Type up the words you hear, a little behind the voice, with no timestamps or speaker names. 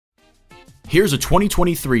Here's a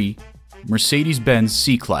 2023 Mercedes-Benz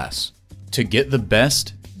C-Class. To get the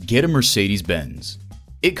best, get a Mercedes-Benz.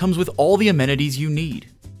 It comes with all the amenities you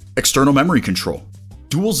need. External memory control,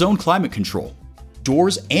 dual zone climate control,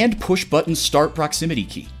 doors and push-button start proximity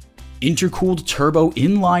key, intercooled turbo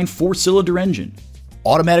inline 4-cylinder engine,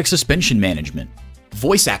 automatic suspension management,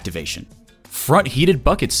 voice activation, front heated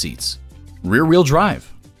bucket seats, rear-wheel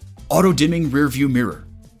drive, auto-dimming rear-view mirror,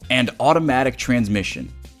 and automatic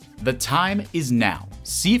transmission. The time is now.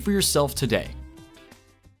 See it for yourself today.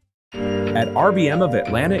 At RBM of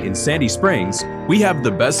Atlanta in Sandy Springs, we have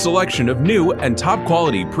the best selection of new and top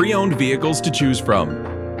quality pre-owned vehicles to choose from.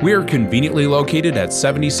 We are conveniently located at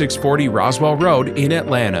 7640 Roswell Road in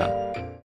Atlanta.